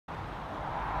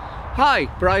Hi,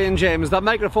 Brian James, that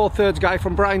Micro Four Thirds guy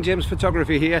from Brian James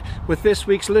Photography here with this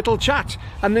week's little chat.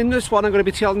 And in this one I'm going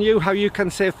to be telling you how you can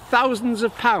save thousands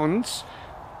of pounds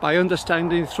by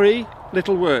understanding 3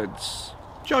 little words.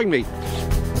 Join me.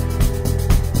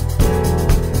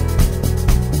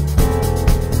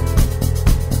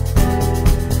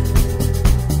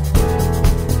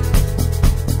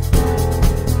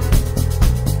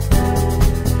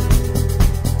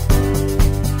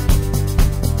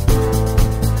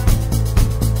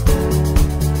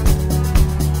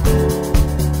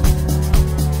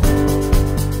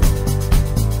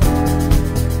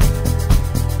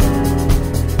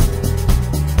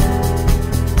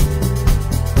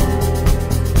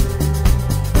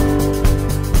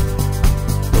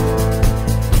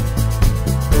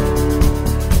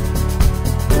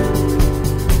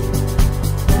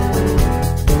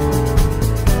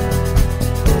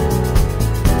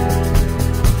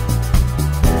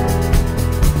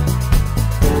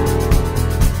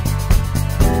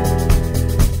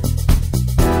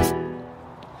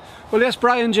 Well, yes,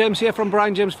 Brian James here from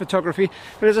Brian James Photography,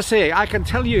 and as I say, I can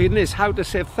tell you in this how to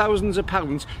save thousands of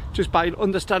pounds just by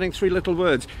understanding 3 little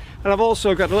words. And I've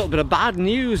also got a little bit of bad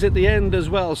news at the end as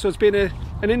well, so it's been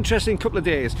an interesting couple of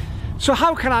days. So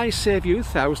how can I save you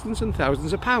thousands and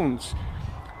thousands of pounds?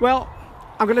 Well,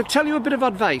 I'm going to tell you a bit of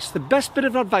advice, the best bit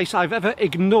of advice I've ever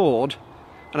ignored,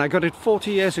 and I got it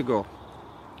 40 years ago.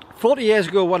 40 years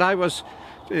ago when I was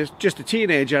just a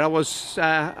teenager,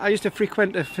 I used to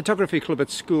frequent a photography club at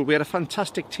school. We had a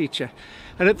fantastic teacher,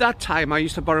 and at that time I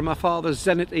used to borrow my father's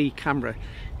Zenith E camera.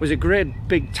 It was a great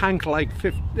big tank like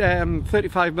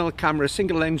 35mm camera,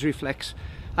 single lens reflex,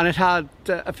 and it had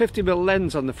a 50mm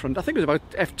lens on the front. I think it was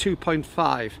about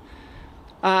f2.5.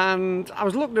 And I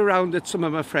was looking around at some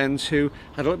of my friends who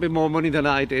had a little bit more money than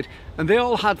I did, and they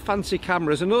all had fancy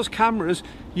cameras, and those cameras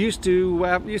used to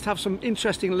have some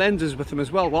interesting lenses with them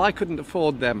as well. Well, I couldn't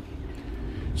afford them,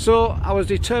 so I was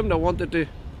determined I wanted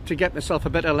to get myself a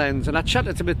better lens, and I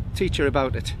chatted to my teacher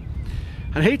about it,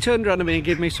 and he turned around to me and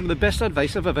gave me some of the best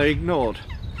advice I've ever ignored.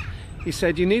 He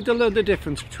said, you need to learn the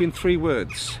difference between 3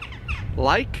 words: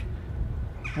 like,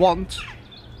 want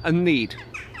and need.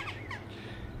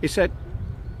 He said,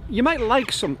 you might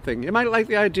like something, you might like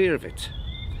the idea of it,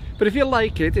 but if you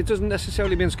like it, it doesn't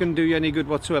necessarily mean it's going to do you any good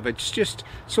whatsoever. It's just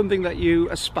something that you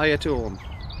aspire to own.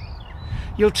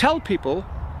 You'll tell people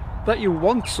that you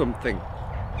want something,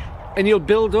 and you'll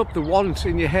build up the want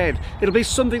in your head. It'll be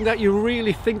something that you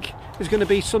really think is going to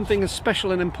be something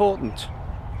special and important.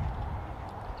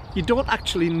 You don't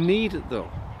actually need it though.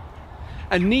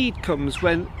 A need comes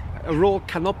when a role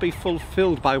cannot be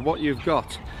fulfilled by what you've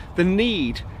got. The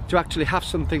need to actually have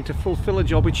something to fulfill a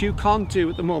job which you can't do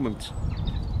at the moment.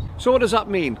 So what does that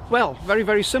mean? Well, very,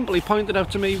 very simply, he pointed out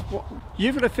to me,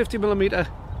 you've got a 50mm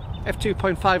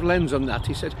f2.5 lens on that.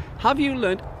 He said, have you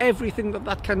learned everything that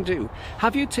that can do?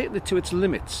 Have you taken it to its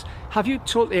limits? Have you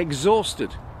totally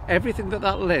exhausted everything that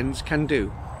that lens can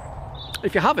do?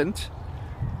 If you haven't,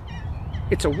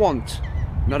 it's a want,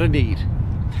 not a need.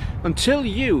 Until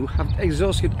you have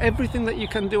exhausted everything that you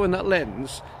can do in that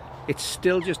lens, it's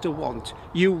still just a want.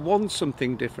 You want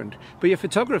something different, but your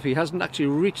photography hasn't actually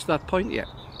reached that point yet.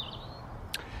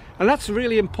 And that's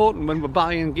really important when we're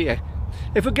buying gear.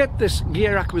 If we get this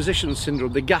gear acquisition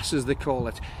syndrome, the gas as they call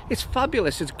it, it's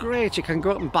fabulous, it's great. You can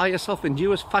go out and buy yourself the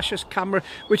newest fascist camera,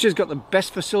 which has got the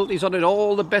best facilities on it,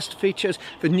 all the best features,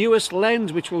 the newest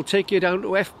lens, which will take you down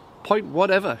to f point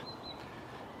whatever.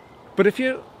 But if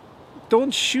you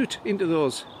don't shoot into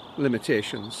those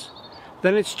limitations,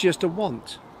 then it's just a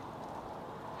want.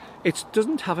 It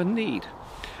doesn't have a need.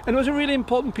 And it was a really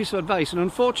important piece of advice, and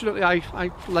unfortunately I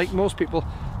like most people,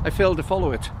 I failed to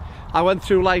follow it. I went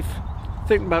through life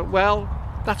thinking about, well,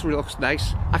 that looks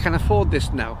nice, I can afford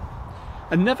this now,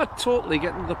 and never totally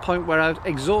getting to the point where I've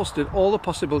exhausted all the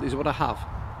possibilities of what I have.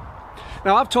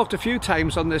 Now, I've talked a few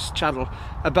times on this channel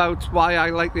about why I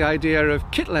like the idea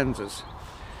of kit lenses.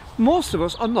 Most of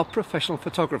us are not professional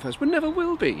photographers, we never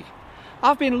will be.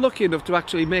 I've been lucky enough to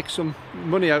actually make some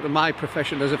money out of my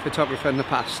profession as a photographer in the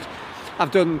past.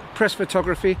 I've done press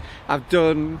photography, I've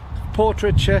done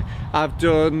portraiture, I've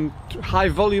done high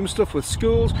volume stuff with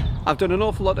schools, I've done an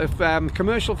awful lot of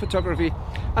commercial photography,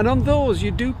 and on those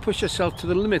you do push yourself to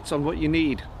the limits on what you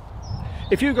need.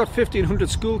 If you've got 1,500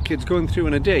 school kids going through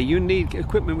in a day, you need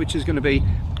equipment which is going to be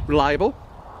reliable,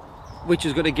 which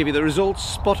is going to give you the results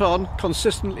spot on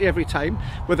consistently every time,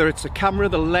 whether it's the camera,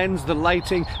 the lens, the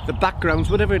lighting, the backgrounds,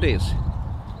 whatever it is.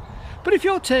 But if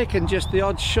you're taking just the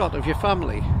odd shot of your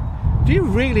family, do you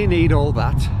really need all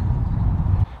that?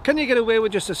 Can you get away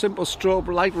with just a simple strobe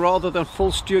light rather than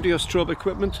full studio strobe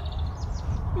equipment?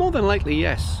 More than likely,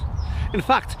 yes. In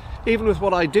fact, Even with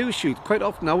what I do shoot, quite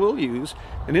often I will use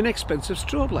an inexpensive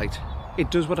strobe light. It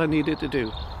does what I need it to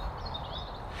do.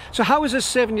 So how is this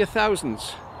saving you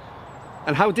thousands?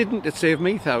 And how didn't it save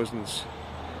me thousands?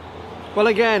 Well,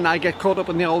 again, I get caught up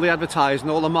in all the advertising,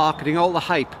 all the marketing, all the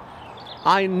hype.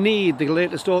 I need the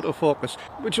latest autofocus,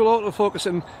 which will autofocus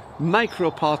in micro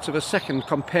parts of a second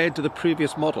compared to the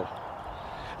previous model.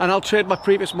 And I'll trade my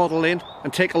previous model in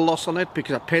and take a loss on it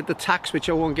because I paid the tax, which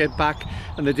I won't get back,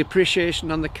 and the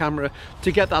depreciation on the camera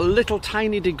to get that little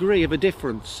tiny degree of a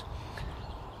difference.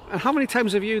 And how many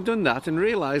times have you done that and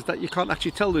realised that you can't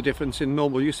actually tell the difference in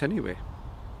normal use anyway?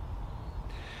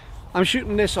 I'm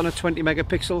shooting this on a 20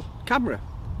 megapixel camera,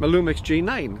 my Lumix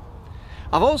G9.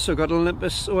 I've also got an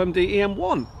Olympus OMD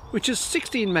EM1, which is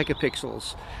 16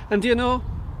 megapixels. And do you know,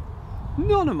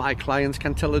 none of my clients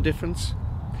can tell the difference.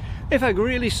 If I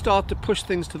really start to push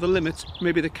things to the limits,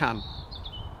 maybe they can.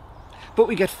 But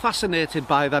we get fascinated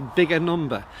by that bigger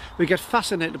number. We get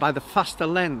fascinated by the faster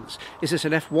lens. Is this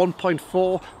an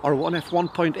f1.4 or one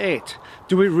f1.8?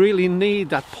 Do we really need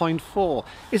that 0.4?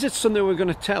 Is it something we're going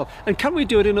to tell? And can we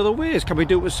do it in other ways? Can we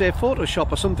do it with, say,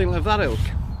 Photoshop or something like that ilk?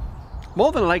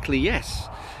 More than likely, yes.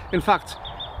 In fact,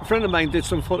 a friend of mine did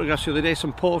some photographs the other day,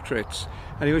 some portraits,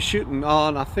 and he was shooting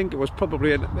on, I think it was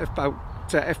probably about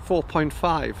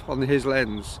f4.5 on his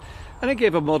lens. And it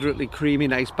gave a moderately creamy,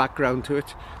 nice background to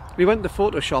it. We went to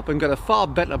Photoshop and got a far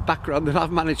better background than I've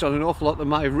managed on an awful lot of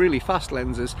my really fast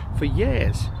lenses for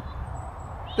years.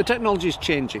 The technology is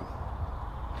changing.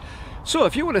 So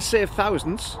if you want to save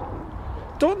thousands,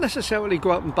 don't necessarily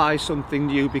go out and buy something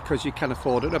new because you can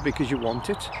afford it or because you want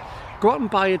it. Go out and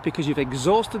buy it because you've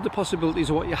exhausted the possibilities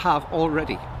of what you have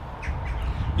already.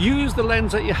 Use the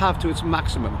lens that you have to its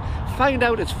maximum. Find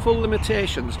out its full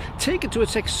limitations. Take it to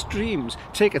its extremes.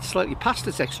 Take it slightly past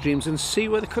its extremes and see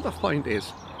where the cutoff point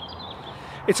is.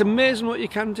 It's amazing what you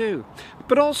can do.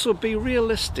 But also be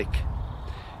realistic.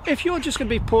 If you're just going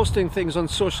to be posting things on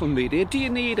social media, do you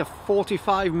need a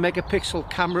 45 megapixel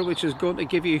camera which is going to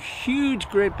give you huge,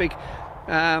 great big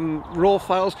raw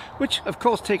files, which of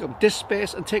course take up disk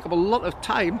space and take up a lot of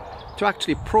time to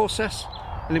actually process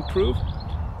and improve?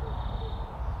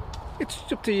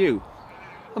 It's up to you.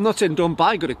 I'm not saying don't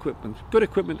buy good equipment. Good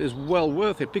equipment is well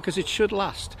worth it because it should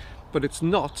last, but it's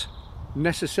not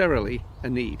necessarily a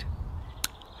need.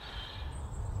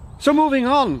 So moving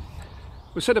on,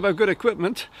 we said about good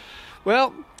equipment.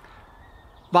 Well,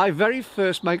 my very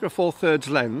first Micro Four Thirds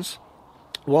lens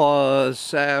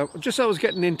was, just as I was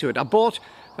getting into it, I bought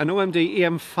an OMD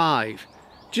EM5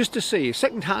 just to see, a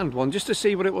second-hand one, just to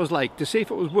see what it was like, to see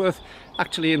if it was worth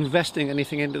actually investing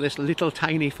anything into this little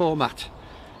tiny format.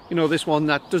 You know, this one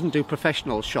that doesn't do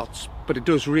professional shots, but it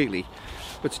does really,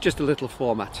 but it's just a little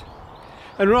format.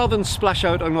 And rather than splash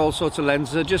out on all sorts of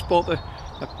lenses, I just bought a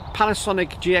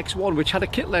Panasonic GX1 which had a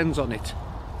kit lens on it.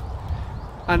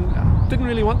 And didn't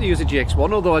really want to use a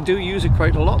GX1, although I do use it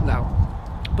quite a lot now.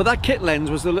 But that kit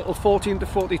lens was the little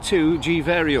 14-42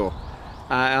 g-vario,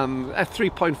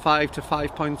 f3.5 to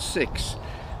 5.6.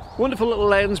 Wonderful little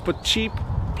lens, but cheap,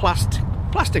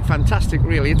 plastic fantastic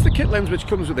really. It's the kit lens which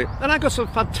comes with it. And I got some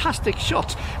fantastic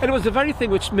shots. And it was the very thing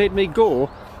which made me go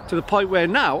to the point where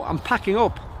now I'm packing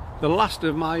up the last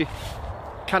of my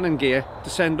Canon gear to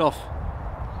send off.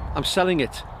 I'm selling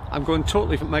it. I'm going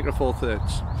totally for Micro Four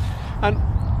Thirds. And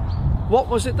what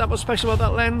was it that was special about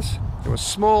that lens? It was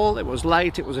small, it was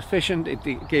light, it was efficient, it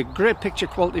gave great picture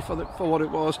quality for what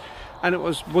it was, and it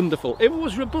was wonderful. It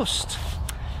was robust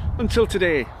until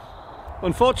today.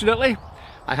 Unfortunately,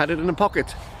 I had it in a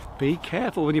pocket. Be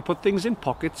careful when you put things in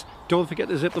pockets, don't forget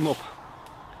to zip them up.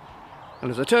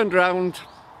 And as I turned around,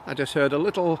 I just heard a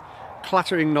little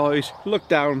clattering noise, looked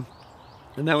down,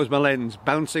 and there was my lens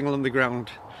bouncing along the ground.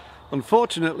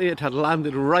 Unfortunately, it had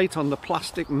landed right on the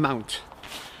plastic mount,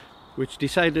 which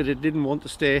decided it didn't want to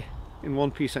stay in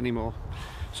one piece anymore.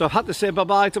 So I've had to say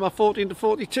bye-bye to my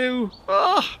 14-42.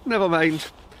 Never mind.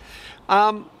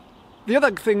 The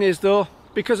other thing is though,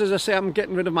 because as I say I'm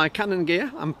getting rid of my Canon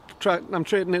gear, I'm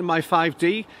trading in my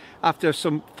 5D after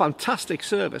some fantastic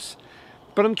service,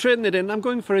 but I'm trading it in, I'm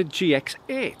going for a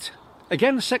GX8.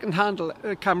 Again, a second-hand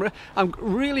camera. I'm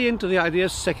really into the idea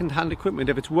of second-hand equipment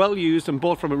if it's well used and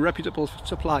bought from a reputable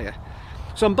supplier.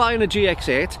 So I'm buying a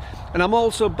GX8, and I'm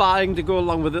also buying, to go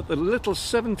along with it, the little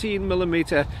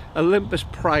 17mm Olympus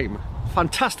Prime.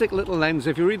 Fantastic little lens.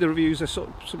 If you read the reviews, they're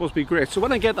supposed to be great. So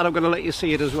when I get that, I'm going to let you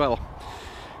see it as well.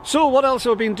 So what else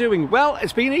have I been doing? Well,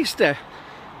 it's been Easter.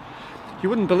 You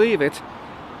wouldn't believe it.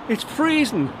 It's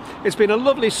freezing. It's been a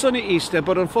lovely sunny Easter,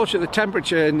 but unfortunately the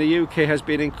temperature in the UK has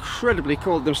been incredibly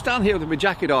cold. I'm standing here with my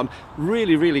jacket on,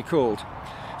 really, really cold.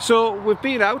 So we've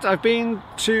been out. I've been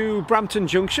to Brampton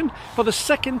Junction for the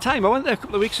second time. I went there a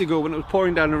couple of weeks ago when it was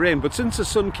pouring down the rain, but since the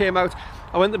sun came out,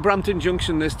 I went to Brampton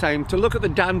Junction this time to look at the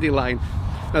Dandy line.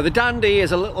 Now the Dandy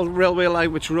is a little railway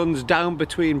line which runs down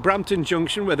between Brampton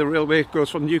Junction, where the railway goes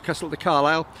from Newcastle to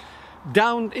Carlisle,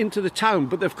 down into the town,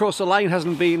 but of course the line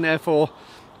hasn't been there for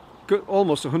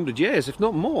almost 100 years, if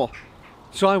not more.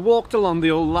 So I walked along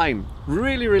the old line.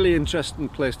 Really interesting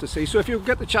place to see. So if you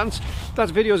get the chance, that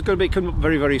video is going to be coming up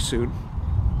very soon.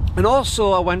 And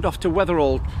also I went off to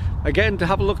Wetherall again to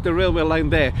have a look at the railway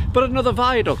line there, but another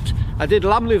viaduct. I did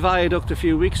Lumley Viaduct a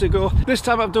few weeks ago. This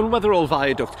time I've done Wetherall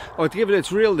Viaduct, or to give it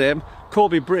its real name,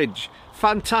 Corby Bridge.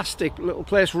 Fantastic little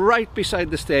place right beside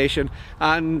the station,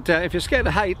 and if you're scared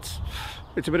of heights,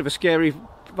 it's a bit of a scary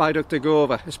viaduct to go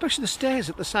over, especially the stairs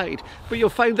at the side, but you'll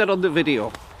find that on the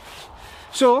video.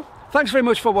 So, thanks very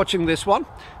much for watching this one,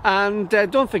 and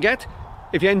don't forget,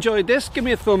 if you enjoyed this, give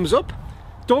me a thumbs up.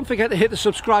 Don't forget to hit the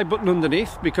subscribe button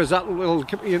underneath, because that will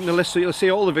keep you in the list so you'll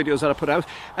see all the videos that I put out.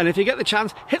 And if you get the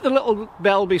chance, hit the little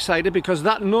bell beside it, because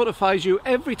that notifies you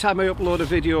every time I upload a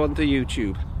video onto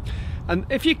YouTube. And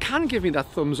if you can give me that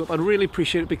thumbs up, I'd really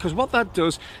appreciate it, because what that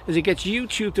does is it gets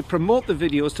YouTube to promote the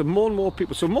videos to more and more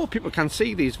people, so more people can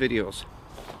see these videos.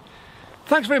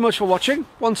 Thanks very much for watching.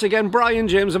 Once again, Brian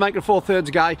James, the Micro Four Thirds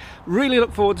guy. Really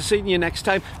look forward to seeing you next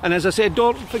time. And as I said,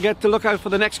 don't forget to look out for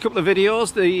the next couple of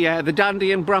videos, the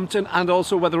Dandy in Brampton and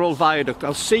also Wetherall Viaduct.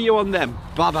 I'll see you on them.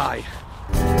 Bye bye.